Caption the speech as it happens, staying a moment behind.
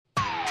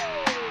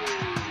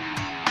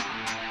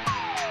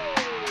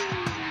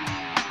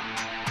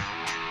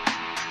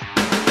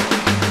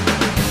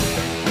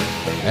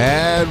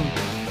And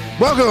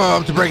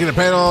welcome to Breaking the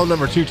Panel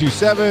number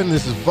 227.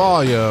 This is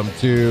volume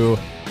 2.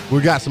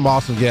 We got some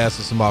awesome guests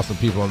and some awesome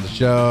people on the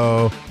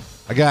show.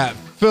 I got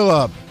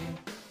Philip,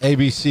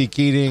 ABC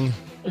Keating.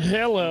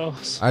 Hello.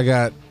 I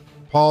got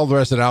Paul, the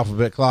rest of the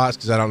alphabet class,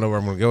 because I don't know where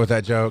I'm going to go with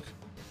that joke.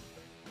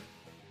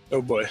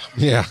 Oh, boy.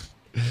 Yeah.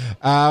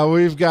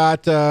 We've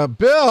got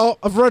Bill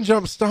of Run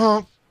Jump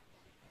Stomp.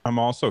 I'm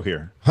also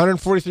here.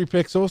 143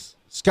 pixels,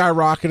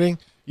 skyrocketing.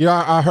 You know,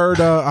 I heard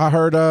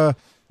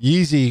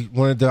Yeezy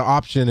wanted to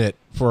option it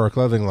for a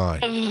clothing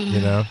line.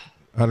 You know,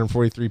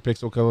 143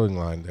 pixel clothing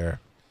line there.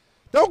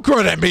 Don't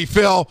grunt at me,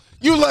 Phil.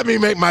 You let me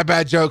make my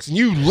bad jokes, and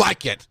you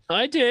like it.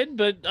 I did,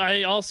 but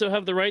I also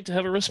have the right to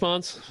have a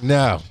response.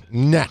 No.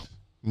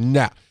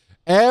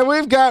 And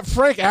we've got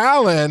Frank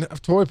Allen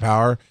of Toy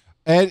Power.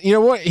 And you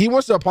know what? He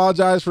wants to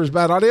apologize for his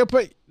bad audio,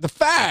 but the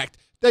fact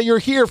that you're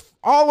here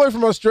all the way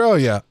from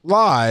Australia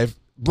live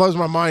blows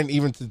my mind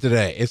even to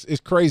today.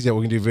 It's crazy that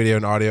we can do video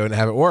and audio and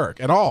have it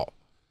work at all.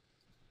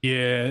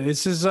 Yeah,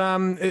 this is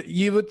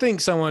you would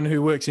think someone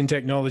who works in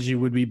technology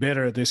would be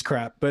better at this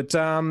crap, but you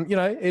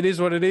know, it is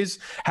what it is.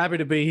 Happy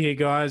to be here,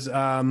 guys.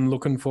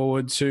 Looking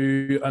forward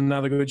to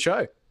another good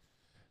show.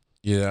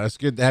 Yeah, it's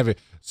good to have you.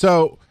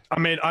 So I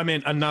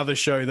meant another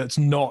show that's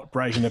not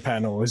Breaking the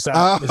Panel. Is that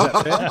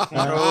fair?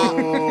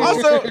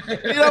 Also,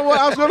 you know what?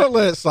 I was going to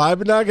let it slide,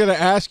 but now I'm going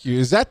to ask you: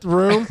 is that the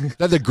room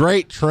that the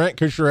great Trent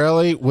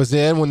Cucciarelli was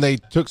in when they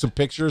took some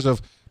pictures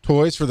of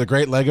toys for the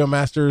Great Lego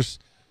Masters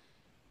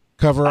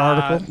cover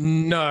article?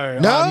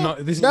 No.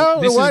 This is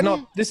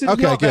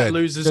okay, not good. that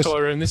loser's toy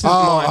room. This is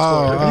my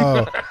toy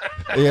room.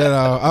 You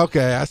know,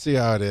 okay, I see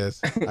how it is.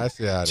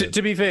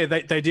 To be fair,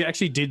 they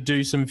did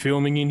do some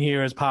filming in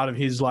here as part of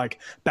his like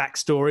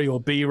backstory or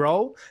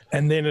B-roll,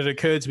 and then it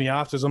occurred to me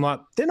afterwards, I'm like,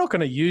 they're not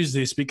going to use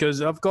this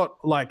because I've got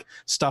like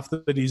stuff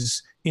that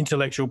is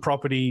intellectual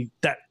property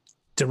that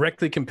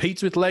directly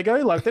competes with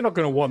Lego. Like they're not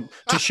going to want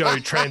to show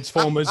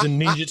Transformers and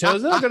Ninja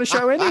Turtles. They're not going to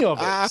show any of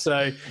it.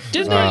 So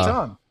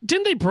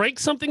Didn't they break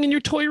something in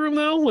your toy room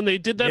though when they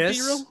did that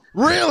B-roll?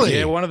 Really?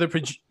 Yeah, one of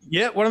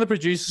the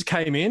producers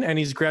came in and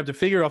he's grabbed a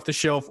figure off the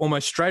shelf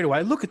almost straight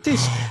away. Look at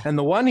this. And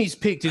the one he's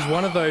picked is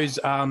one of those,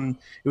 it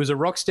was a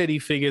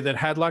Rocksteady figure that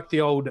had like the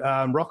old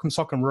Rock'em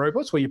Sock'em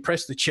Robots where you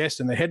press the chest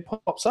and the head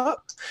pops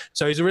up.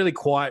 So he's a really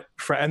quiet,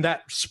 and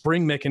that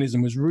spring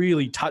mechanism was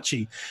really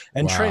touchy.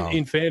 And Wow. Trent,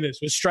 in fairness,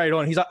 was straight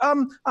on. He's like,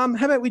 how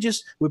about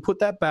we put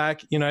that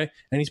back, you know,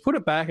 and he's put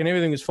it back and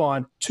everything was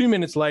fine. 2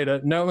 minutes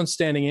later, no one's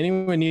standing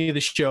anywhere near the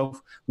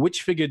shelf.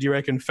 Which figure do you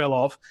reckon fell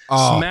off?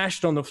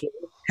 Smashed on the floor.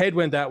 Head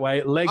went that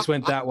way. Legs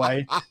went that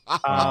way. No.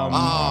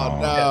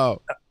 Yeah,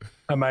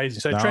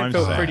 amazing. So Trent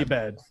felt pretty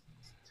bad.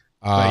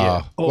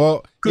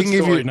 Well, good he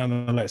can story give you,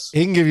 nonetheless.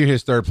 he can give you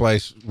his third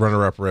place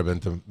runner-up ribbon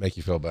to make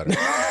you feel better.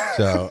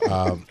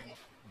 So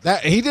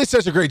that he did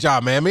such a great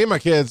job, man. Me and my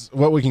kids,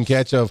 what we can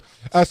catch of.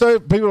 So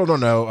people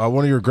don't know,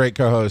 one of your great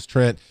co-hosts,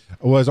 Trent,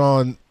 was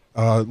on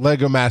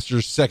Lego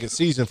Masters second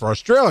season for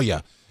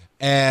Australia.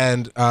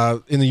 And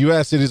in the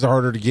U.S., it is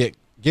harder to get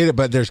it,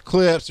 but there's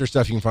clips, there's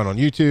stuff you can find on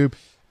YouTube.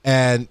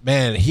 And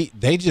man,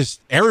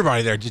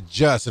 everybody there did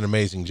just an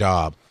amazing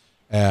job.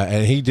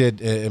 And he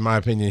did, in my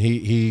opinion,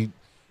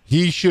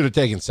 he should have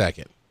taken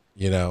second.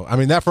 You know, I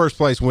mean, that first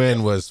place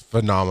win was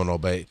phenomenal,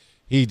 but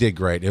he did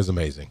great. It was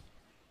amazing.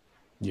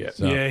 Yeah,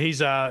 So. yeah,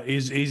 he's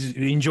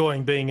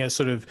enjoying being a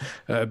sort of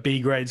B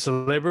grade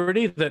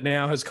celebrity that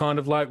now has kind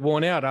of like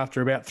worn out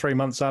after about 3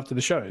 months after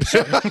the show.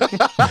 So.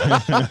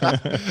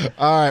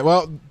 All right,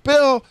 well,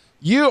 Bill,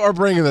 you are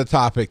bringing the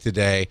topic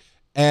today,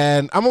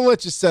 and I'm gonna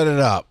let you set it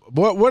up.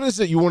 What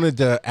is it you wanted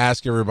to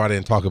ask everybody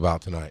and talk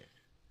about tonight?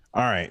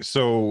 All right.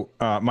 So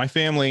my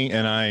family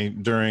and I,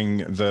 during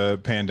the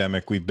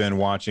pandemic, we've been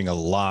watching a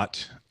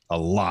lot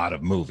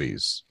of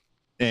movies.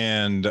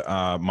 And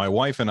my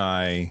wife and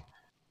I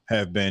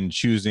have been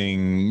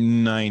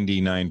choosing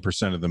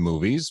 99% of the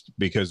movies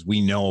because we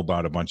know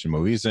about a bunch of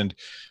movies. And,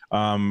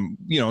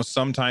 you know,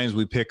 sometimes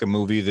we pick a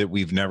movie that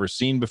we've never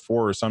seen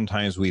before, or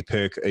sometimes we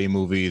pick a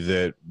movie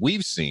that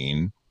we've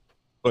seen,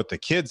 but the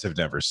kids have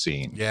never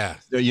seen. Yeah.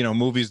 You know,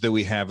 movies that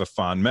we have a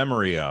fond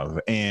memory of.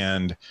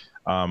 And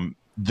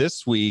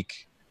this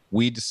week,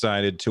 we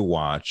decided to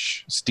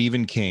watch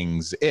Stephen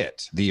King's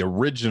It, the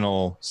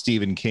original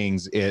Stephen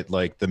King's It,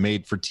 like the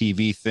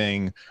made-for-TV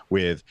thing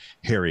with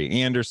Harry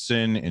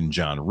Anderson and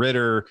John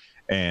Ritter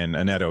and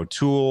Annette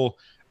O'Toole.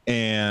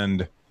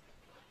 And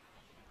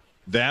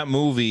that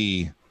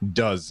movie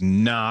does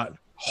not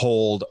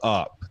hold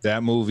up.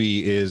 That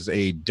movie is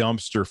a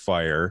dumpster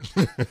fire.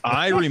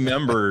 I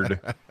remembered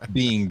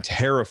being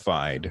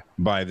terrified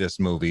by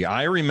this movie.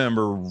 I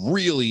remember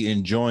really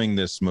enjoying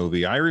this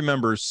movie. I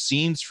remember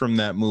scenes from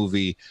that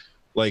movie,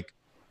 like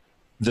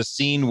the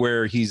scene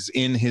where he's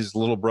in his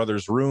little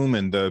brother's room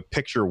and the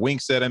picture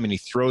winks at him and he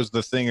throws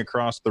the thing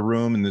across the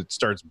room and it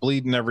starts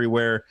bleeding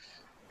everywhere.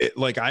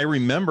 I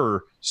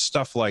remember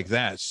stuff like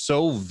that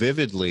so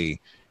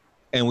vividly.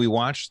 And we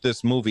watched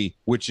this movie,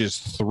 which is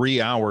 3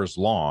 hours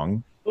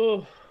long.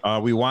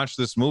 We watched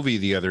this movie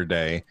the other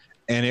day,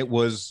 and it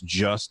was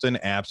just an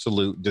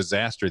absolute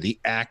disaster. The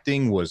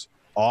acting was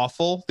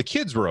awful. The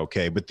kids were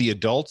okay, but the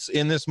adults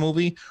in this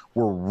movie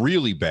were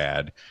really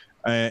bad.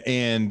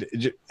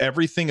 And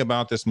everything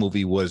about this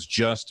movie was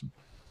just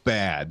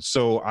bad.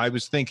 So I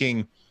was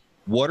thinking,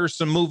 what are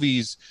some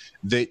movies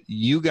that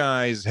you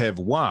guys have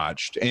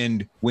watched,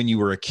 and when you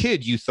were a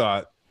kid you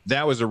thought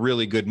that was a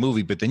really good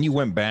movie, but then you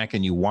went back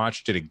and you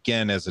watched it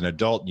again as an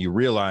adult and you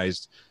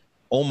realized,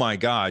 oh my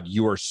God,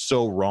 you are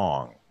so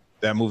wrong.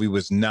 That movie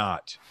was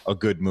not a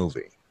good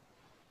movie.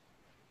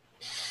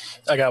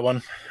 I got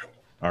one.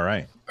 All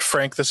right.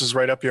 Frank, this is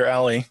right up your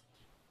alley.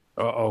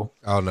 Uh-oh.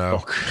 Oh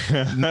no.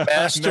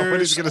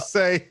 Nobody's going to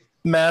say.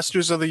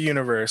 Masters of the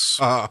Universe.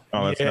 Oh,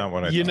 that's not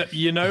what I thought.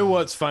 You know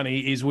what's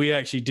funny is we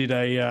actually did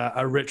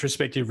a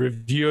retrospective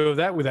review of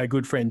that with our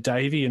good friend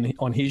Davey and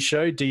on his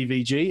show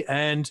DVG,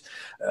 and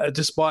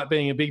despite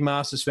being a big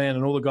Masters fan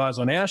and all the guys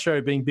on our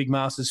show being big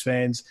Masters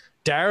fans,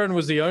 Darren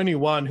was the only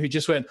one who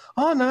just went,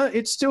 oh no,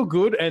 it's still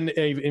good, and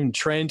even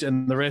Trent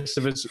and the rest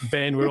of us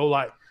band were all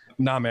like,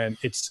 nah man,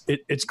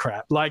 it's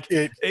crap. Like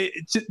to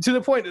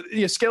the point,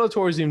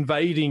 Skeletor is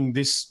invading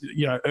this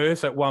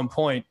Earth at one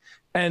point,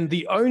 and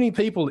the only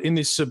people in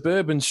this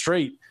suburban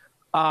street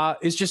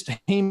is just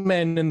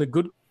He-Man and the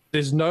good.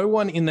 There's no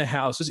one in the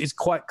houses. It's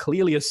quite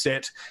clearly a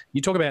set.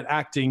 You talk about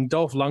acting.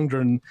 Dolph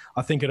Lundgren,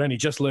 I think, had only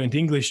just learned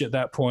English at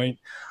that point.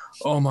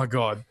 Oh my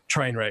God,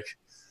 train wreck.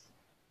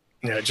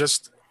 Yeah,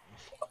 just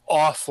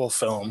awful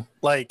film.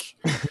 Like,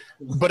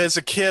 but as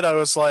a kid, I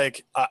was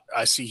like,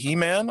 I see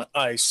He-Man,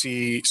 I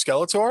see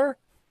Skeletor.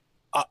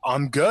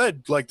 I'm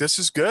good. Like, this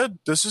is good.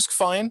 This is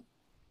fine.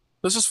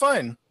 This is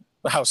fine.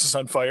 The house is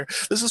on fire.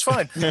 This is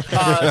fine.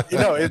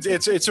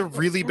 It's a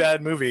really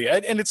bad movie,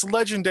 and it's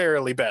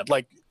legendarily bad.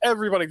 Like,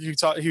 everybody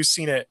who's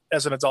seen it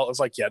as an adult is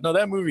like, yeah, no,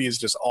 that movie is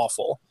just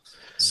awful.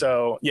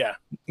 So yeah,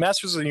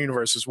 Masters of the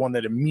Universe is one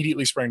that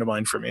immediately sprang to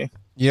mind for me.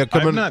 Yeah,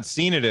 I've not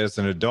seen it as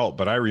an adult,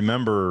 but I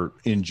remember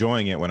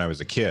enjoying it when I was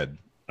a kid.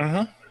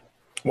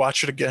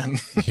 Watch it again.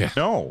 Yeah.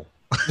 No.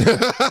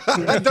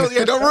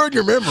 don't ruin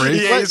your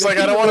memory. Yeah, he's like,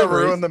 I don't want to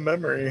ruin the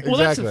memory. Well,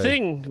 that's the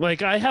thing.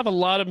 Like, I have a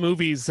lot of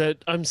movies that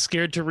I'm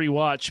scared to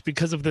rewatch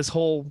because of this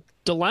whole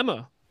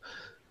dilemma.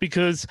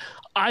 Because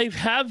I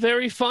have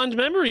very fond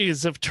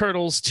memories of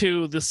Turtles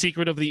 2, The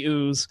Secret of the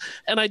Ooze,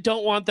 and I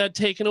don't want that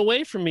taken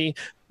away from me.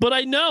 But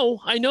I know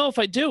if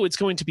I do, it's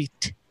going to be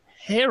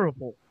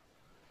terrible.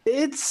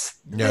 I'd say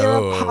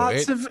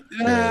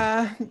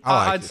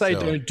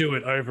don't do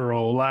it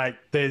overall. Like,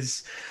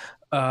 there's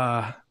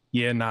don't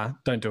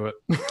do it.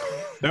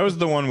 That was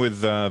the one with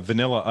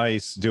Vanilla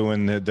Ice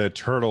doing the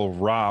turtle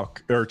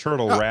rock or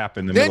turtle rap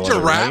in the middle of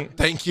it, rap. right?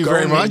 Thank you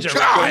very much. Go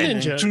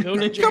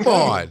Ninja. Come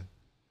on.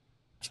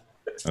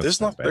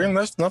 There's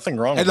nothing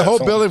wrong. And with the whole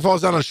film. building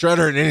falls down on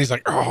Shredder, and then he's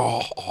like,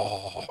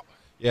 oh.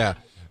 Yeah.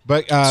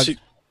 But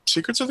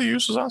Secrets of the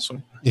Use is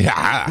awesome.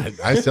 yeah,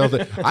 I still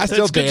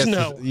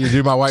dance. You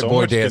do my white So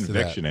boy much dance to that.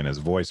 conviction in his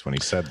voice when he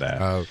said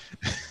that.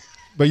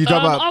 But you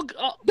talk about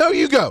No,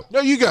 you go,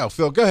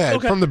 Phil. Go ahead.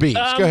 Okay. From the beach.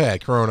 Go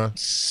ahead, Corona.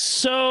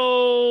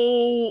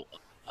 So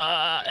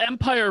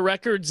Empire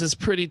Records is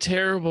pretty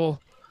terrible.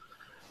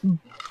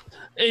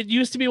 It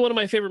used to be one of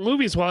my favorite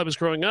movies while I was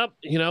growing up.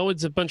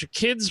 It's a bunch of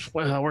kids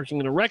working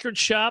in a record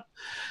shop,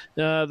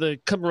 the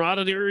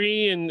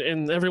camaraderie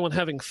and everyone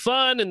having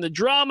fun and the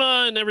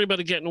drama and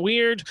everybody getting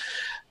weird.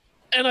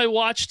 And I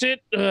watched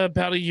it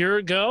about a year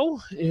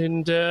ago,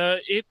 and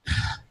it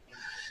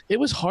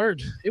was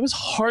hard. It was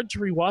hard to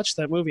rewatch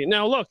that movie.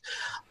 Now, look,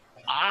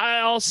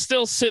 I'll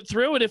still sit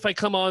through it if I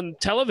come on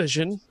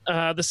television.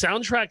 The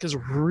soundtrack is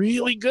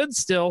really good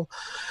still,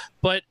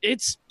 but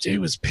it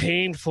was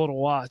painful to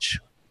watch.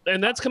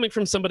 And that's coming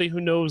from somebody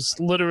who knows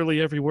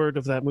literally every word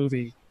of that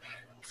movie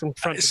from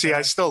front to back.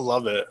 I still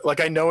love it. Like,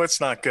 I know it's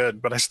not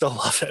good, but I still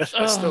love it.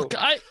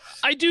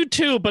 I do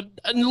too, but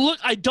look,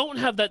 I don't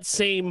have that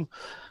same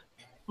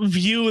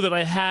view that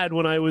I had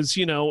when I was,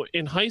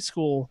 in high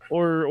school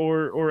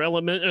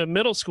or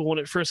middle school when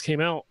it first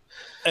came out.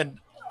 And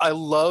I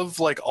love,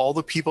 like, all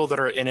the people that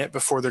are in it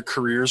before their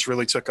careers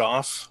really took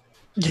off.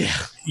 Yeah.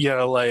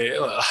 Like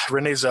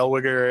Renee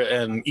Zellweger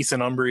and Ethan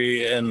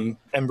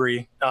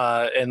Embry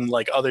and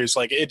like others,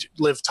 like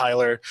Liv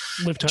Tyler.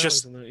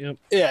 Just in that, yep.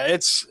 Yeah,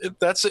 it's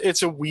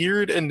a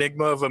weird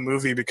enigma of a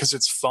movie because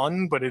it's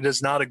fun, but it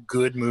is not a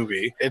good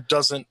movie. It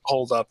doesn't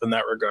hold up in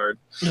that regard.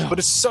 No. But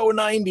it's so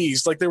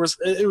 90s. Like, it was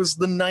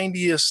the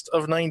 90th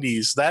of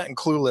 90s. That and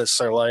Clueless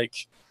are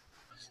like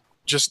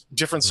just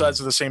different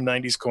sides of the same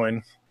 90s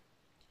coin.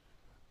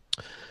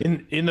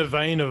 In the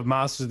vein of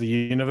Masters of the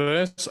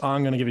Universe,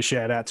 I'm going to give a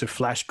shout out to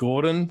Flash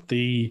Gordon,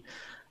 the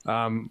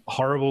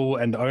horrible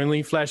and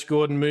only Flash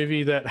Gordon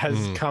movie that has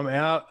come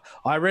out.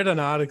 I read an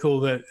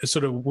article that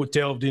sort of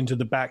delved into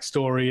the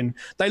backstory, and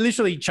they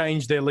literally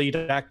changed their lead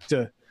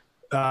actor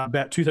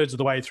about 2/3 of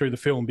the way through the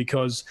film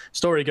because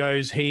story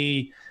goes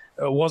he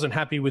wasn't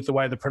happy with the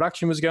way the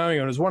production was going,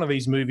 and it was one of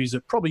these movies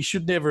that probably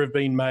should never have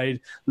been made,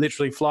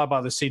 literally fly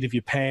by the seat of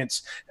your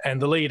pants,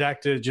 and the lead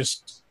actor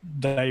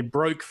they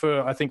broke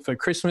for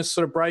Christmas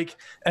sort of break,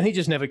 and he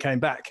just never came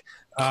back.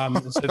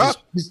 So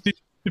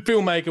The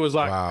filmmaker was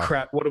like, Wow.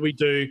 crap, what do we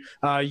do?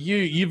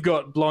 You've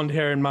got blonde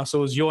hair and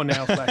muscles. You're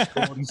now Flash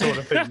Gordon sort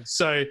of thing.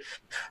 So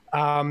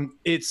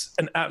it's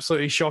an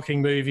absolutely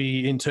shocking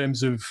movie in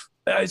terms of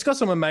it's got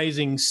some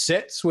amazing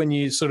sets when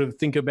you sort of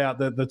think about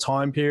the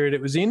time period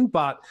it was in,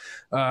 but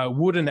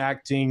wooden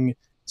acting,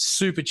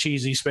 super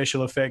cheesy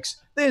special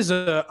effects. There's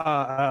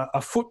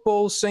a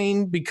football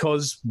scene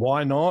because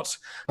why not?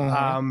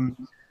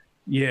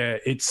 Yeah,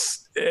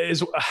 it's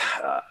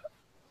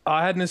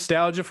I had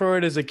nostalgia for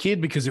it as a kid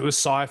because it was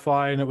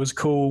sci-fi and it was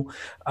cool.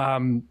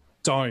 Don't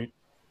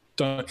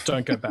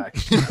go back.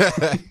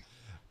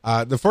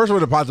 The first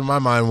one that popped in my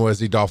mind was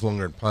the Dolph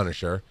Lundgren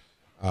Punisher,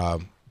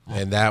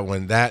 and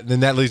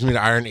that leads me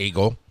to Iron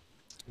Eagle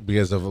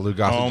because of Lou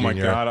Gossett Oh my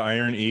Jr. God,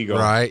 Iron Eagle.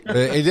 Right? But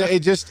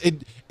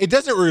it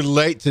doesn't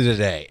relate to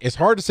today. It's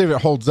hard to say if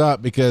it holds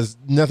up because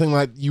nothing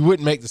like you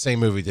wouldn't make the same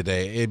movie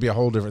today. It'd be a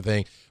whole different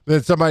thing. But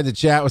then somebody in the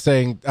chat was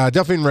saying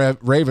Delphine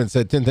Raven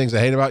said 10 things I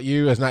hate about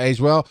you has not aged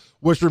well,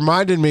 which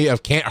reminded me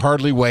of Can't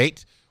Hardly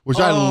Wait, which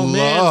I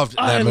loved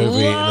that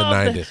movie in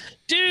the 90s.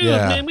 Dude,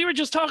 Yeah. man, we were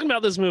just talking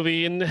about this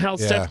movie and how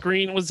Yeah. Seth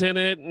Green was in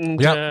it, and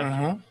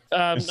Yep.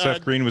 And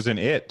Seth Green was in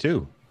it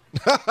too.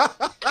 Was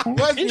he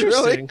really?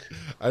 interesting.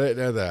 I didn't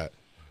know that.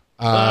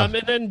 And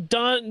then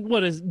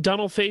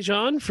Donald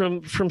Faison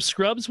from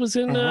Scrubs was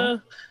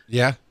in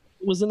Yeah.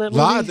 was in that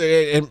Lots,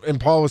 movie. and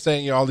Paul was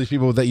saying, all these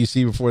people that you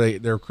see before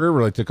their career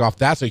really took off.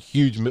 That's a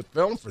huge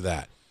film for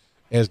that.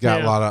 It's got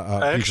a Yeah. lot of people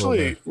in Actually,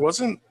 there.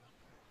 wasn't.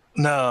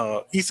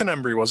 No, Ethan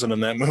Embry wasn't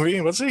in that movie,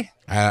 was he?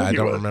 I He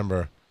don't was.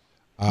 remember.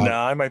 No,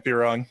 I might be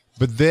wrong.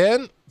 But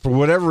then, for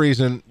whatever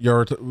reason,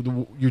 you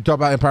talk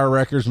about Empire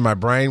Records, and my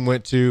brain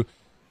went to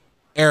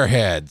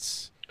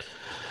Airheads.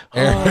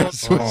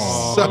 Airheads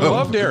was so I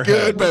loved Airheads.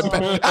 good, but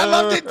I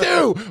loved it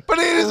too. But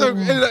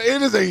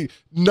it is a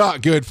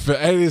not good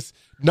film. It is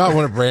not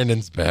one of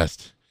Brandon's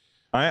best.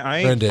 I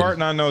ain't Brendan.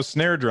 farting on no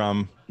snare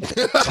drum. I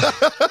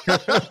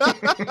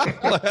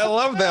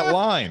love that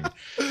line.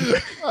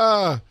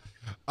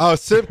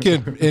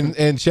 Simpkin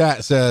in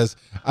chat says,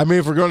 I mean,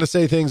 if we're going to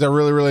say things I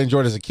really, really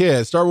enjoyed as a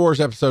kid, Star Wars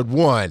Episode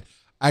 1,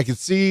 I can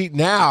see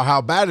now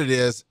how bad it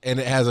is, and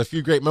it has a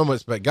few great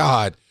moments, but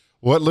God,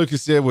 what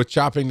Lucas did with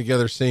chopping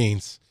together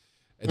scenes.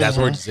 And that's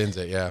where it just ends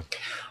it, yeah.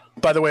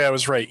 By the way, I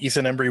was right.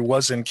 Ethan Embry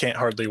was in Can't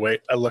Hardly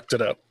Wait. I looked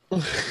it up.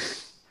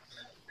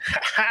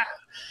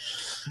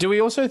 Do we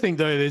also think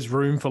though there's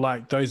room for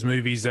like those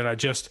movies that are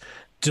just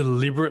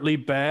deliberately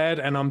bad?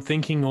 And I'm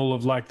thinking all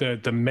of like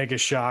the Mega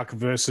Shark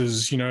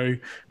versus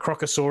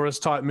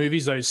Crocosaurus type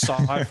movies, those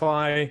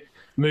sci-fi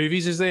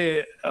movies. Is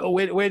there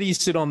where do you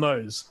sit on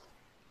those?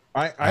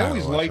 I I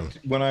always don't watch liked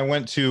when I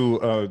went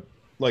to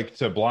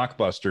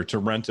Blockbuster to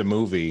rent a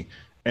movie,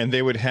 and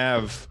they would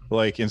have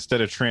like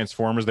instead of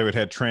Transformers, they would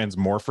have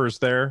Transmorphers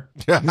there.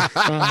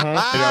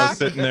 I was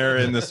sitting there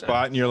in the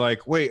spot, and you're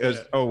like, "Wait,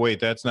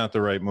 that's not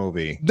the right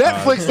movie."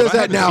 Netflix does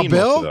I that haven't now, seen most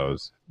Bill. of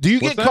those. Do you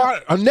What's get that?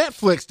 caught on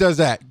Netflix does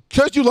that?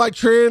 Because you like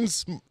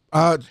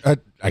I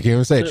can't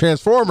even say it,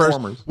 Transformers.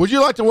 Transformers. Would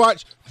you like to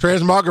watch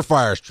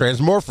Transmogrifiers,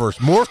 Transmorphers,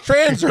 Morph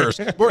Transers?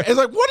 It's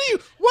like,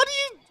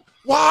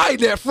 why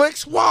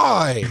Netflix?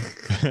 Why?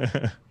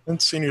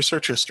 It's seen your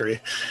search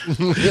history.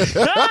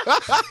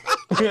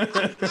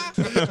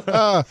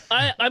 I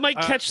might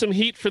catch some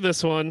heat for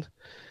this one,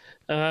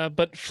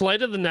 but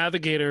Flight of the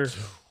Navigator.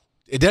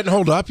 It doesn't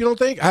hold up, you don't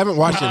think? I haven't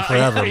watched it in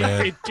forever,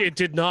 man. It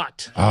did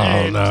not. Oh,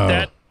 And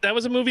no. That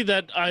was a movie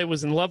that I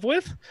was in love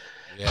with.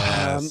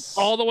 Yes.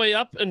 All the way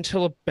up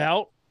until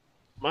about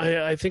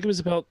I think it was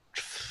about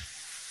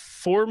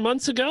 4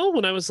 months ago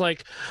when I was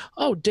like,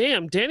 oh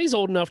damn, Danny's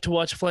old enough to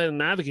watch Flight of the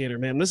Navigator,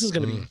 man. This is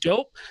gonna be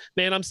dope.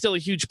 Man, I'm still a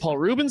huge Paul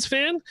Rubens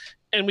fan.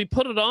 And we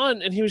put it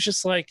on and he was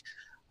just like,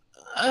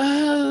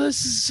 I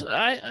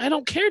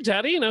don't care,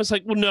 Daddy. And I was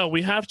like, well, no,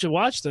 we have to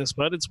watch this,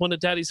 but it's one of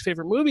Daddy's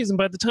favorite movies. And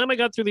by the time I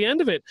got through the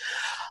end of it,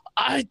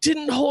 I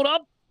didn't hold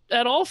up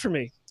at all for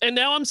me. And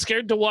now I'm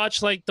scared to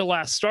watch like The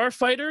Last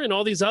Starfighter and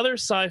all these other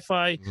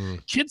sci-fi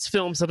kids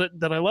films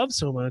that I love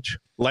so much.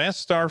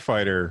 Last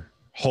Starfighter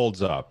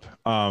holds up.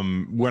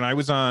 When I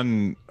was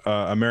on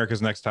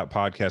America's Next Top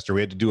Podcaster,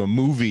 we had to do a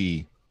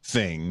movie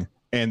thing,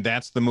 and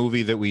that's the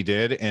movie that we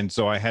did. And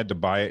so I had to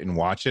buy it and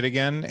watch it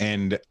again,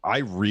 and I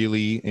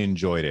really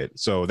enjoyed it.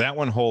 So that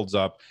one holds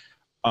up.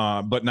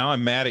 But now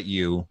I'm mad at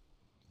you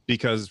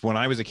because when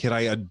I was a kid,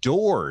 I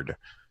adored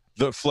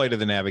the Flight of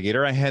the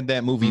Navigator. I had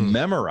that movie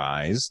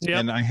memorized, Yep.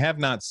 and I have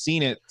not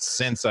seen it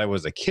since I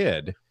was a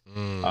kid.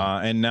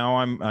 And now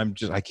I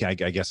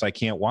guess I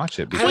can't watch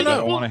it because I know.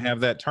 don't want to have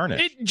that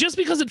tarnish. Just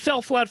because it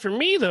fell flat for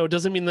me, though,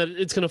 doesn't mean that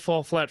it's going to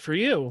fall flat for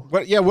you.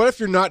 What if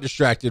you're not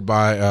distracted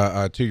by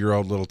a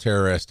 2-year-old little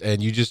terrorist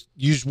and you just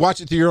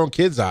watch it through your own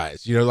kids'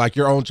 eyes, like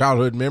your own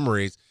childhood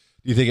memories?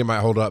 Do you think it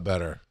might hold up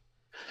better?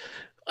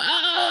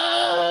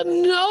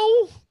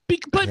 No.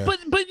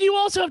 But you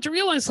also have to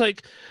realize,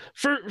 like,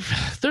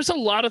 there's a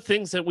lot of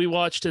things that we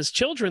watched as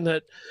children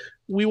that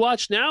we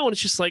watch now, and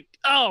it's just like,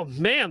 oh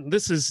man,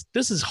 this is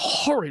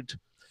horrid.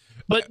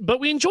 But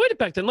we enjoyed it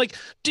back then. Like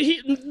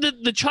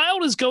the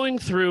child is going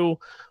through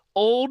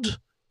old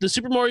the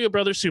Super Mario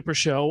Brothers Super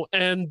Show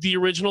and the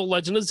original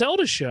Legend of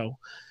Zelda show,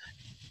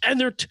 and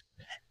they're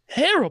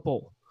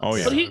terrible. Oh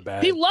yeah.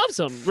 But he loves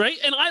them, right?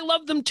 And I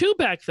loved them too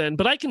back then.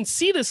 But I can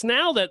see this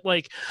now that,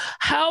 like,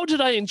 how did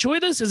I enjoy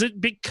this? Is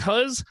it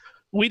because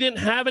we didn't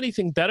have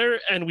anything better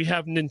and we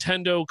have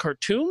Nintendo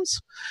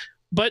cartoons?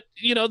 But,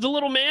 you know, the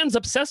little man's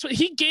obsessed with.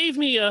 He gave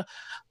me a,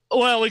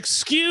 well,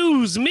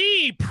 excuse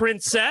me,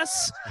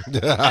 princess,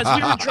 as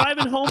we were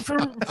driving home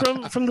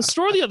from the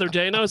store the other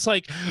day, and I was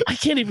like, I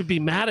can't even be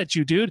mad at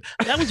you, dude.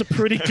 That was a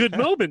pretty good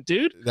moment,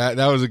 dude. That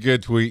was a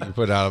good tweet you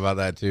put out about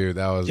that too.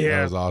 That was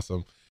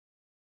awesome.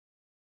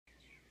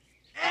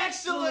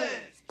 Excellent!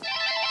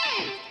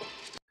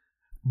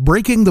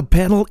 Breaking the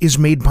Panel is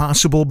made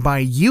possible by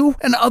you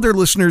and other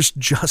listeners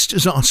just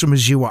as awesome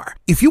as you are.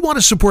 If you want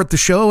to support the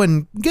show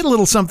and get a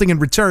little something in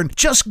return,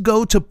 just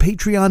go to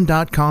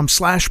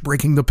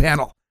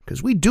patreon.com/breakingthepanel,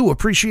 because we do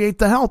appreciate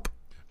the help.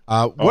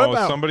 What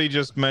about somebody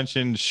just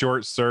mentioned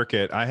Short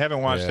Circuit. I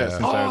haven't watched that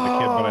since I was a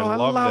kid, but I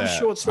love that.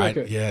 Short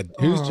Circuit.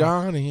 who's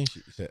Johnny?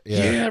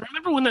 Yeah,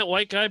 remember when that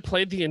white guy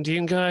played the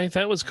Indian guy?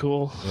 That was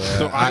cool. Yeah,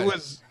 So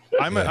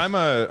I'm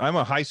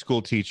a high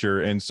school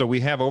teacher, and so we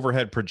have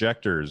overhead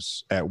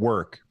projectors at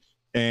work.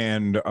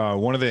 And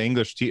one of the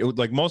English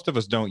like most of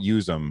us don't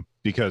use them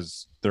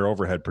because they're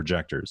overhead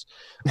projectors.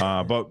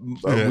 But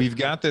we've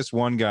got this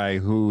one guy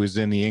who is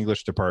in the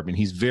English department.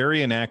 He's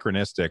very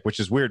anachronistic, which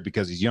is weird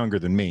because he's younger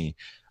than me.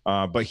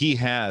 But he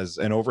has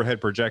an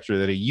overhead projector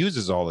that he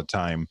uses all the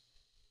time,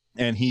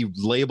 and he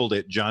labeled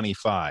it Johnny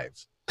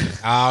 5.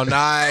 Oh,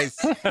 nice.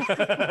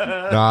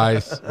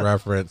 Nice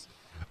reference.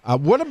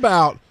 What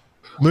about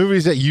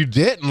movies that you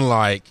didn't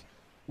like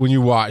when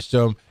you watched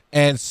them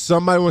and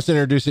somebody wants to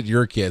introduce it to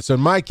your kids? So in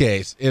my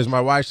case is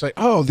my wife's like,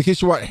 oh, the kids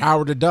should watch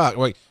Howard the Duck. I'm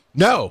like,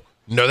 no,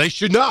 they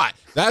should not.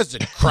 That's the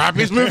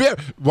crappiest movie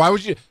ever. Why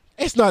would you?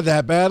 It's not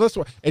that bad. Let's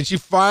watch. And she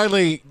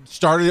finally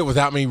started it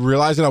without me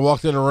realizing. I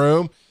walked in the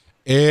room.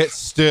 It's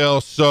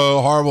still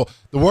so horrible.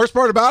 The worst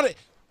part about it,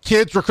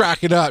 kids were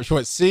cracking up. She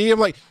went, see? I'm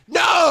like,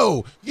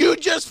 no, you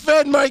just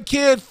fed my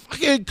kid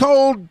fucking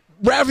cold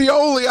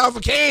ravioli off a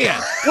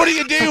can. What are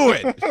you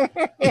doing?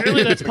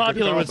 Apparently that's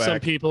popular with some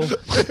people. So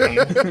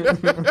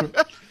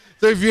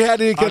if you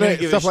had any kind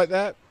of stuff like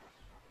that?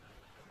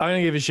 I'm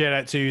going to give a shout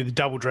out to the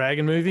Double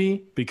Dragon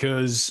movie,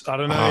 because I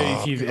don't know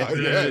if you've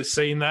ever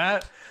seen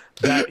that.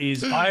 That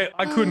is, I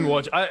couldn't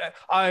watch.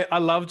 I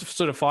loved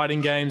sort of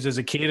fighting games as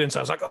a kid, and so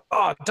I was like,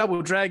 oh,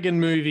 Double Dragon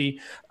movie.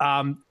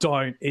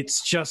 Don't.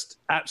 It's just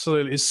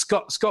absolutely.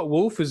 Scott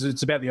Wolf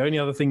it's about the only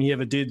other thing he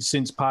ever did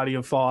since Party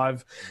of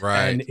Five,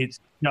 right? And it's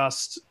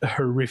just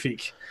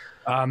horrific.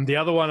 The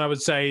other one I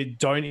would say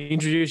don't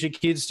introduce your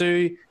kids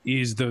to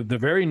is the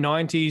very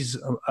 90s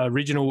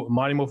original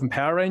Mighty Morphin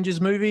Power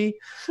Rangers movie.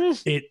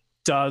 It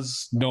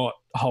does not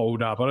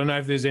hold up. I don't know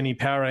if there's any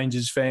Power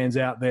Rangers fans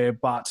out there,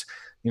 but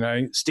you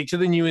know, stick to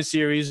the newer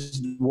series,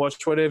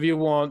 watch whatever you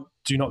want.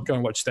 Do not go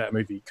and watch that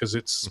movie because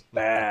it's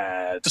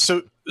bad.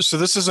 So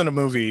this isn't a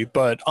movie,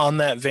 but on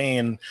that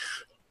vein,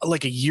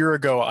 like a year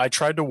ago, I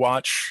tried to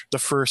watch the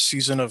first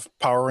season of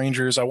Power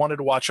Rangers. I wanted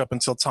to watch up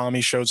until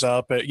Tommy shows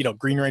up,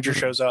 Green Ranger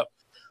shows up.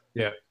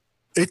 Yeah.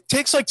 It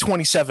takes like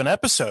 27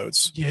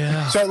 episodes.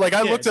 Yeah. So like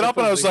I looked it up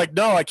and I was like,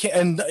 no, I can't.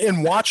 And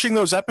in watching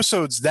those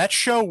episodes, that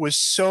show was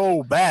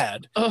so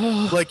bad.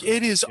 Like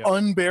it is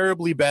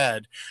unbearably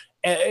bad.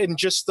 And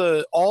just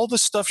all the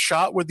stuff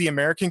shot with the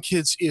American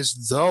kids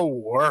is the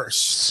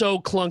worst. So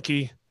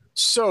clunky.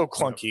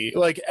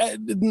 Like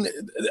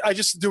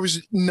there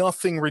was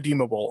nothing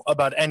redeemable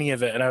about any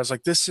of it. And I was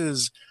like, this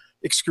is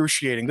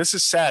excruciating. This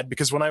is sad,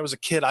 because when I was a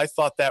kid, I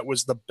thought that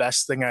was the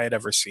best thing I had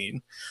ever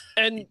seen.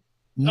 And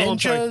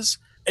ninjas.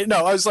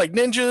 No, I was like,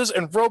 ninjas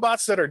and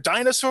robots that are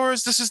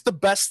dinosaurs. This is the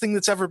best thing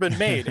that's ever been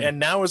made. And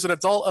now as an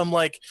adult, I'm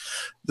like,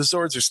 the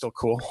Zords are still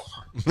cool.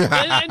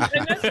 and that's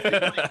the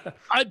thing,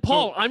 like,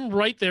 Paul, I'm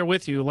right there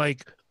with you.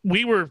 Like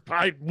we're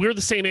the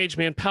same age,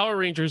 man. Power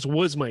Rangers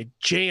was my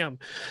jam.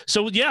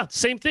 So yeah,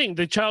 same thing.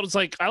 The child was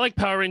like, I like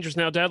Power Rangers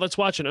now, Dad. Let's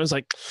watch it. And I was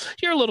like,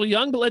 you're a little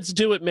young, but let's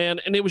do it, man.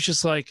 And it was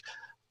just like,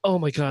 oh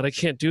my God, I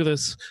can't do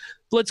this.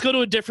 Let's go to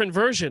a different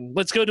version.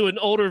 Let's go to an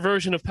older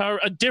version of Power.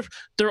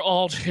 They're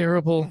all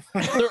terrible.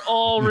 They're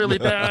all really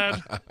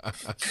bad.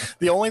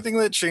 The only thing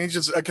that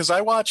changes, because I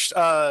watched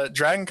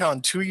Dragon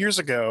Con 2 years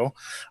ago,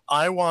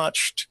 I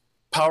watched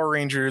Power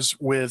Rangers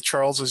with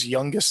Charles's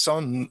youngest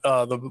son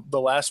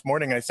the last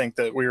morning, I think,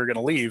 that we were going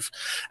to leave,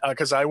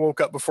 because I woke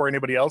up before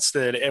anybody else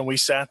did, and we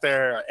sat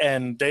there,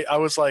 and I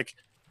was like,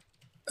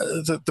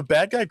 the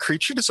bad guy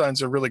creature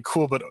designs are really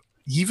cool, but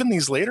even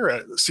these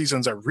later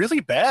seasons are really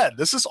bad.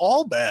 This is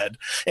all bad.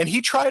 And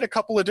he tried a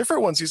couple of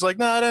different ones. He's like,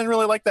 no, I didn't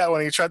really like that one.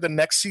 He tried the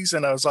next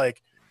season. I was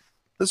like,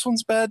 this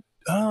one's bad.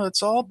 Oh,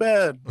 it's all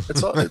bad.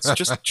 It's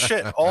just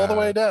shit all the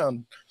way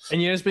down.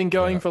 And it's been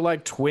going for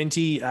like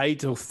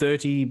 28 or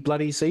 30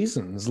 bloody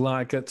seasons.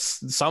 Like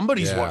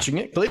somebody's watching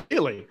it,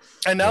 clearly.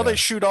 And now they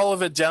shoot all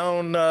of it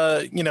down,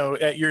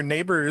 at your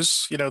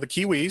neighbors, the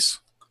Kiwis,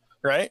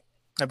 right?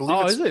 I believe.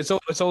 Oh, is it?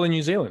 It's all in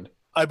New Zealand.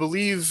 I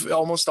believe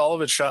almost all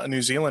of it's shot in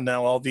New Zealand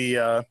now. All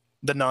the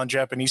the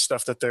non-Japanese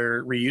stuff that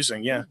they're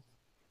reusing. Yeah.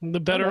 The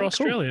better cool.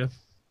 Australia.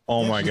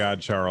 Oh my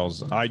God,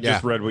 Charles! I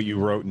just read what you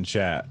wrote in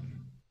chat.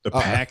 The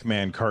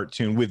Pac-Man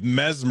cartoon with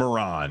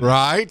Mesmeron.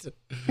 Right,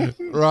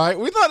 right.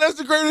 We thought that's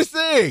the greatest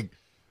thing.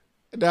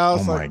 Now Oh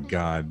it's my like,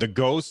 God! The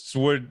ghosts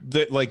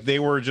they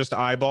were just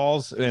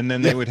eyeballs, and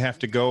then they would have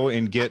to go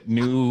and get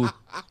new.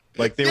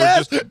 Like they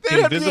Yes, were just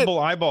they'd have to invisible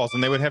eyeballs,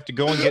 and they would have to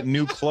go and get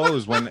new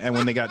clothes when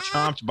they got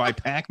chomped by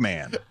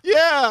Pac-Man.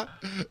 yeah.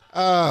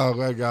 Oh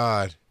my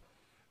God.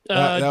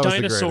 That was the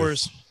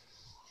Dinosaurs.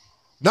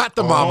 Not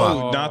the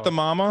mama. Oh, not the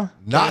mama.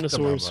 Not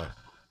Dinosaurs. the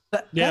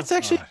mama. That's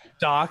actually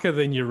darker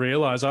than you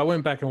realize. I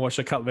went back and watched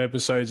a couple of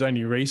episodes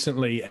only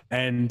recently,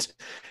 and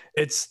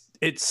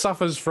it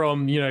suffers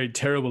from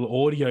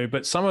terrible audio,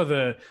 but some of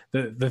the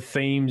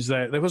themes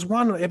that there was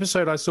one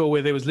episode I saw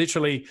where there was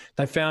literally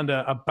they found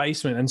a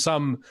basement and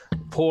some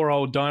poor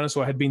old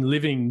dinosaur had been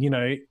living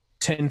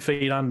 10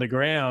 feet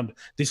underground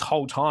this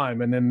whole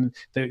time, and then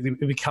they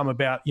become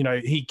about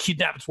he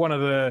kidnapped one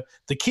of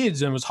the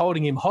kids and was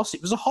holding him hostage.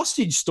 It was a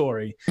hostage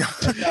story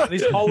about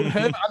this whole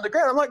hermit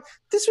underground. I'm like,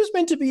 this was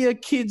meant to be a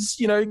kids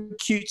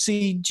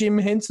cutesy Jim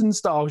Henson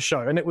style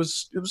show, and it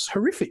was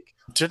horrific.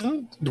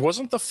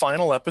 Wasn't the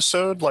final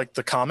episode like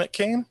the comet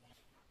came?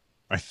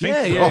 I think.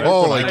 Yeah, so. yeah.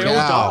 Oh, holy They all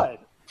cow. died.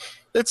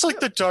 It's like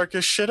the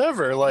darkest shit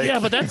ever. Like, Yeah,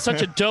 but that's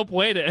such a dope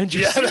way to end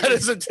your yeah, that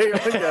is a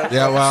terrible. Yeah.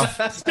 Yeah,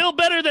 well, Still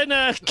better than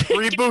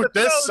Reboot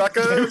this,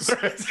 suckers.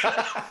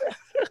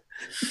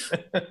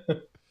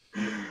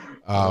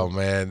 oh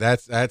man,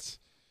 that's.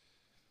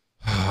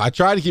 I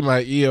try to keep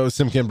my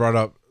Simkin brought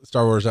up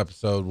Star Wars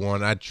Episode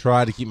 1. I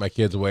try to keep my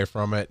kids away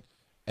from it,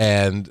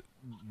 and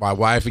my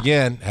wife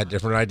again had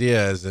different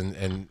ideas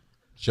and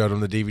showed them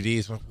the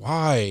DVDs. I'm like,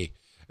 why?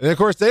 And of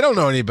course, they don't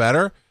know any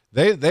better.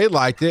 They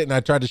liked it, and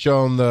I tried to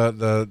show them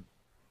the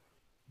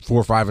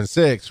 4, 5, and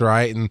 6,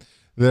 right? And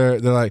they're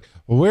like,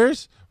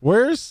 well,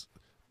 where's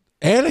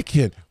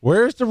Anakin?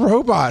 Where's the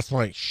robots? I'm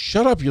like,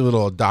 shut up, you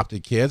little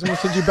adopted kids. I'm gonna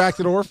send you back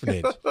to the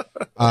orphanage.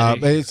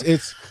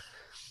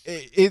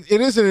 It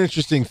is an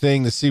interesting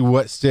thing to see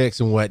what sticks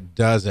and what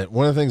doesn't.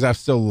 One of the things I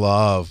still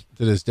love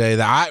to this day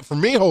that for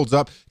me holds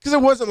up, because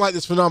it wasn't like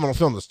this phenomenal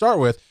film to start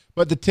with,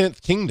 but The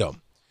 10th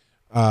Kingdom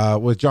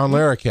with John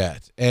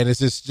Larroquette. And it's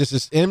just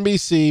this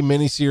NBC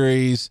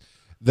miniseries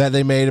that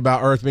they made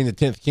about Earth being the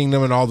 10th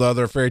kingdom, and all the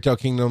other fairy tale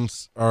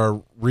kingdoms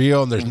are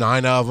real, and there's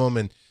 9 of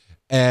them.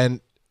 And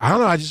I don't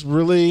know, I just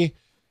really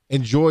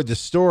enjoyed the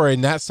story,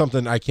 and that's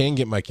something I can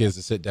get my kids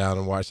to sit down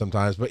and watch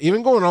sometimes. But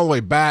even going all the way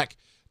back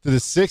to the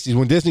 60s,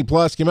 when Disney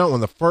Plus came out,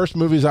 one of the first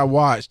movies I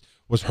watched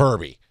was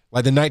Herbie,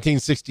 like the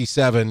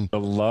 1967. The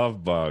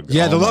Love Bug.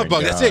 Yeah, Oh the my Love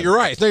Bug. God. That's it. You're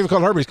right. It's not even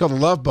called Herbie. It's called the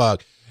Love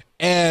Bug.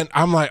 And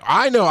I'm like,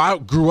 I know I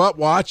grew up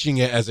watching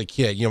it as a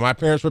kid. My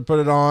parents would put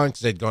it on because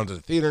they'd gone to the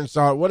theater and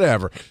saw it,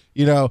 whatever,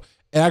 and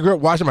I grew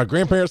up watching. My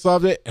grandparents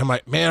loved it. And I'm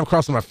like, man, I'm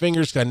crossing my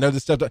fingers because I know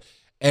this stuff.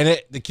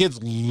 And the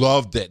kids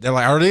loved it. They're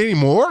like, are there any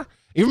more?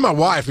 Even my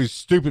wife, who's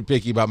stupid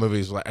picky about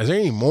movies, was like, is there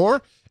any more?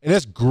 And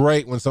that's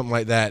great when something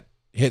like that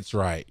hits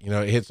right.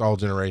 It hits all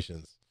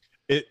generations.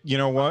 You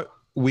know what?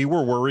 We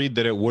were worried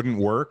that it wouldn't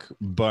work,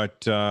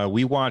 but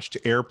we watched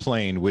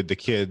Airplane with the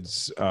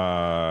kids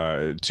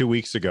 2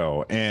 weeks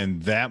ago,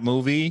 and that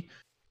movie,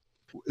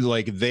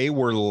 like, they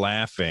were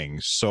laughing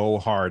so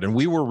hard, and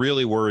we were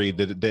really worried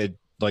that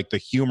like the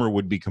humor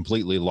would be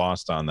completely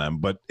lost on them,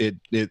 but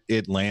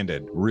it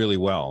landed really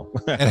well.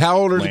 And how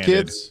old are the Landed.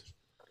 kids?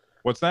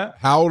 What's that?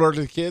 How old are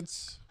the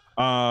kids?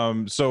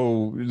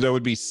 So that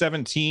would be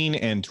 17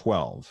 and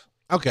 12.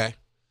 Okay.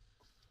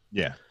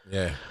 Yeah.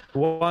 Yeah.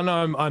 One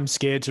I'm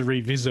scared to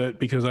revisit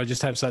because I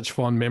just have such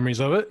fond memories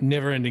of it.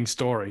 Never Ending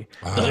Story.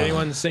 Has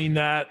anyone seen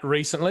that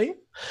recently?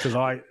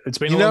 Because it's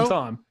been a long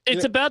time.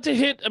 It's about to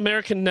hit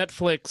American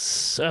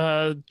Netflix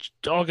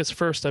August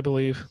 1st, I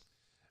believe.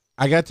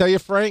 I gotta tell you,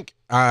 Frank,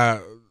 I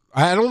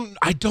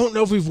don't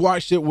know if we've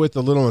watched it with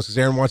the little ones, because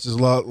Aaron watches a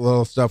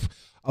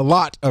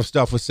lot of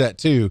stuff with set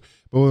 2.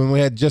 But when we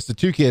had just the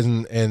 2 kids,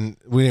 and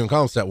we didn't even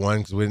call them set 1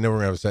 because we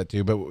never have a set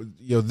 2, but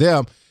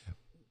them,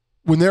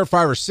 when they're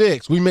 5 or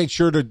 6, we made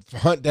sure to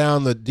hunt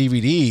down the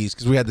DVDs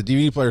because we had the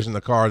DVD players in the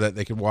car that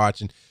they could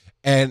watch,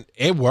 and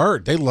it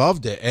worked. They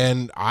loved it,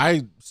 and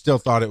I still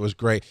thought it was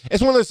great.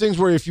 It's one of those things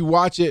where if you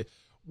watch it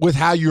with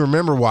how you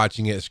remember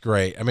watching it, it's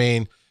great. I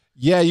mean,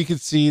 yeah, you can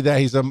see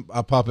that he's a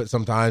puppet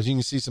sometimes. You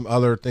can see some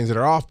other things that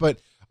are off, but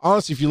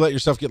honestly, if you let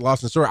yourself get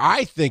lost in the story,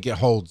 I think it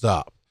holds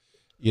up,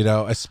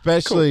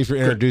 especially if you're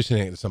introducing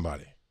it to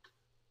somebody.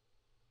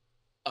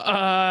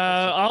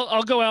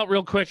 I'll go out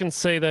real quick and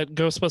say that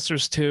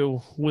Ghostbusters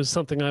 2 was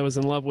something I was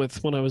in love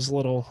with when I was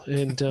little,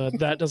 and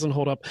that doesn't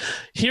hold up.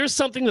 Here's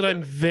something that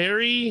I'm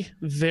very,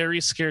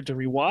 very scared to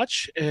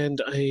rewatch,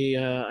 and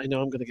I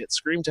know I'm going to get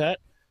screamed at,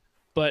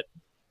 but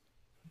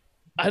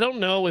I don't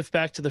know if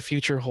Back to the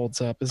Future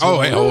holds up. It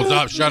holds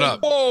up. Shut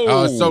up. Whoa.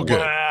 Oh, it's so good.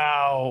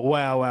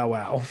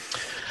 Wow.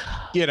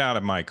 Get out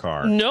of my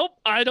car. Nope,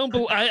 I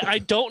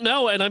don't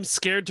know, and I'm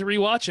scared to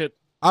rewatch it.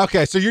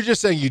 Okay, so you're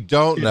just saying you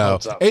don't know.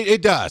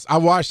 It does. I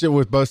watched it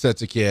with both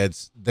sets of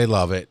kids. They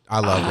love it. I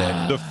loved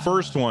it. The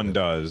first one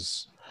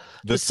does.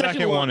 The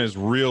second one is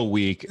real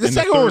weak. The and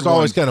second one was third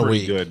always one's kinda pretty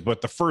weak. good,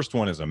 but the first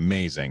one is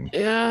amazing.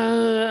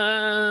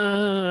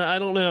 Yeah, I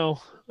don't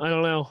know.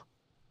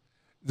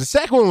 The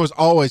second one was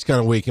always kind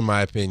of weak, in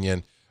my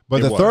opinion, but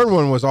It the was. third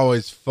one was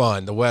always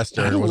fun. The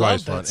Western was always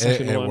love fun, that and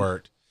second it one.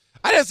 worked.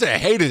 I didn't say I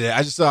hated it.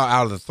 I just thought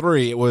out of the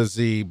three, it was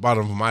the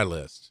bottom of my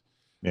list.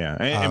 Yeah,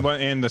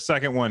 and the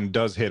second one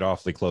does hit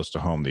awfully close to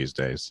home these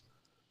days.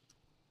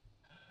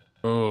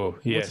 Oh,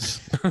 yes.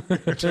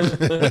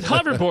 With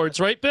hoverboards,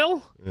 right,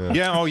 Bill?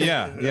 Yeah. Oh,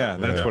 yeah.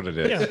 That's what it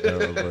is.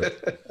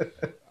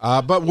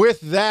 But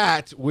with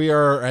that, we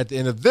are at the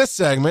end of this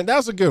segment. That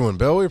was a good one,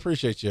 Bill. We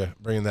appreciate you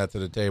bringing that to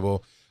the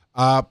table.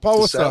 Paul,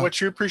 what's Is that up? what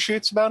you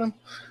appreciates about him?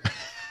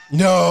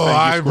 No,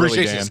 I Thank you, Squirrely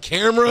appreciate Dan. his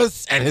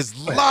cameras and his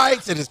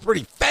lights and his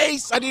pretty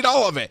face. I need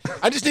all of it.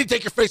 I just need to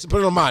take your face and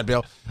put it on mine,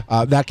 Bill.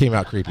 That came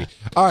out creepy.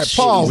 All right,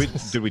 Paul.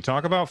 Did we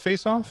talk about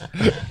Face Off?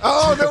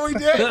 Oh, no, we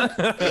did.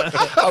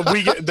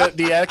 We get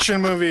the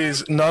action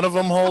movies. None of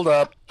them hold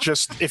up.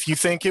 Just if you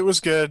think it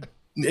was good,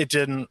 it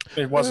didn't.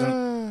 It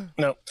wasn't.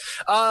 No.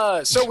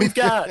 So we've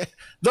got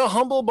the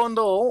Humble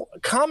Bundle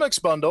Comics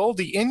Bundle,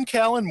 the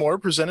In-Cal and More,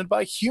 presented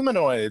by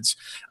Humanoids.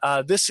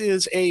 This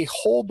is a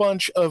whole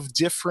bunch of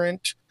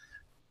different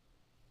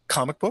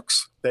comic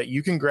books that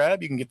you can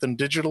grab. You can get them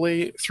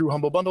digitally through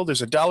Humble Bundle.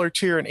 There's a $1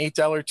 tier, an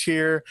 $8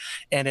 tier,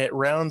 and it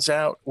rounds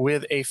out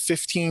with a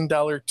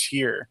 $15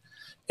 tier.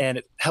 And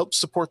it helps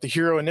support the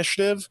Hero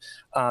Initiative.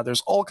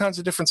 There's all kinds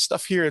of different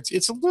stuff here.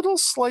 It's a little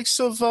slice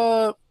of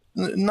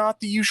not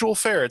the usual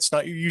fare. It's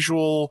not your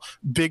usual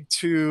big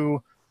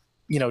two,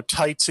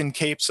 tights and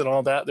capes and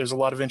all that. There's a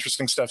lot of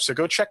interesting stuff. So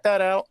go check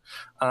that out.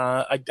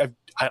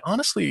 I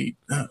honestly,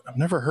 I've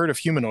never heard of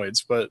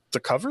Humanoids, but the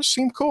covers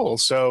seem cool.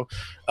 So,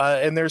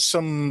 and there's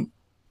some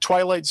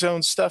Twilight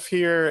Zone stuff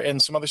here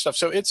and some other stuff.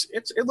 So it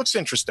looks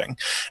interesting.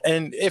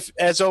 And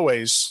as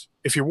always,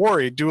 if you're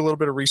worried, do a little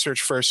bit of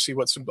research first, see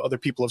what some other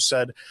people have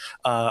said.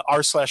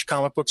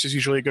 r/comic books is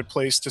usually a good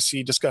place to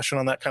see discussion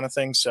on that kind of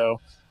thing. So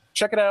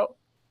check it out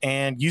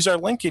and use our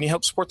link and you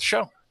help support the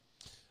show.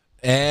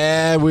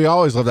 And we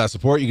always love that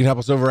support. You can help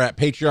us over at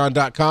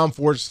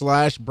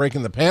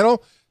patreon.com/breaking the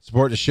panel.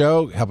 Support the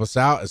show. Help us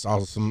out. It's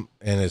awesome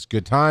and it's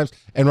good times.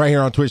 And right here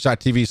on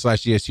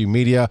twitch.tv/GSU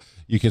Media,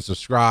 you can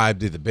subscribe,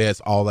 do the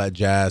bits, all that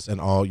jazz, and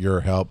all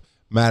your help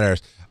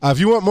matters. If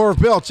you want more of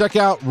Bill, check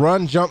out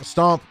Run, Jump,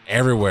 Stomp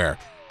everywhere,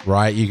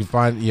 right? You can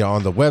find,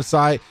 on the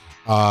website,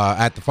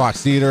 at the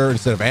Fox Theater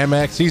instead of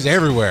Amex. He's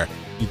everywhere.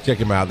 You can check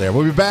him out there.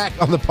 We'll be back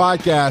on the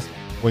podcast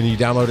when you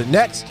download it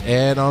next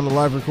and on the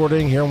live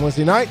recording here on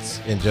Wednesday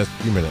nights in just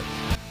a few minutes.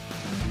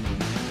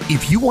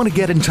 If you want to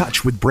get in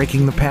touch with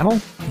Breaking the Panel,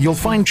 you'll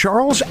find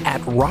Charles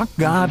at Rock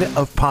God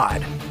of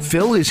Pod.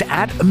 Phil is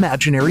at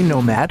Imaginary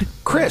Nomad.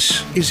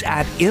 Chris is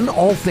at In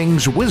All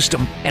Things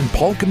Wisdom. And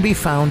Paul can be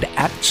found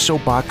at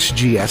Soapbox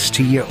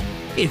GSTU.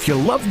 If you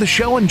love the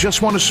show and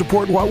just want to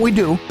support what we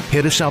do,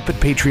 hit us up at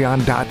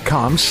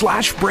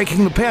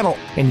patreon.com/breaking the panel,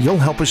 and you'll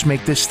help us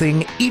make this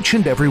thing each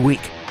and every week.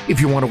 If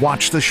you want to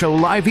watch the show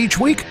live each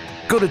week,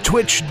 go to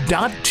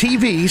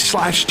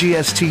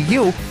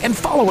twitch.tv/GSTU and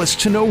follow us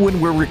to know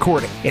when we're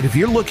recording. And if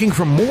you're looking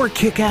for more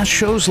kick-ass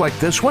shows like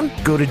this one,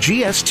 go to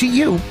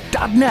gstu.net.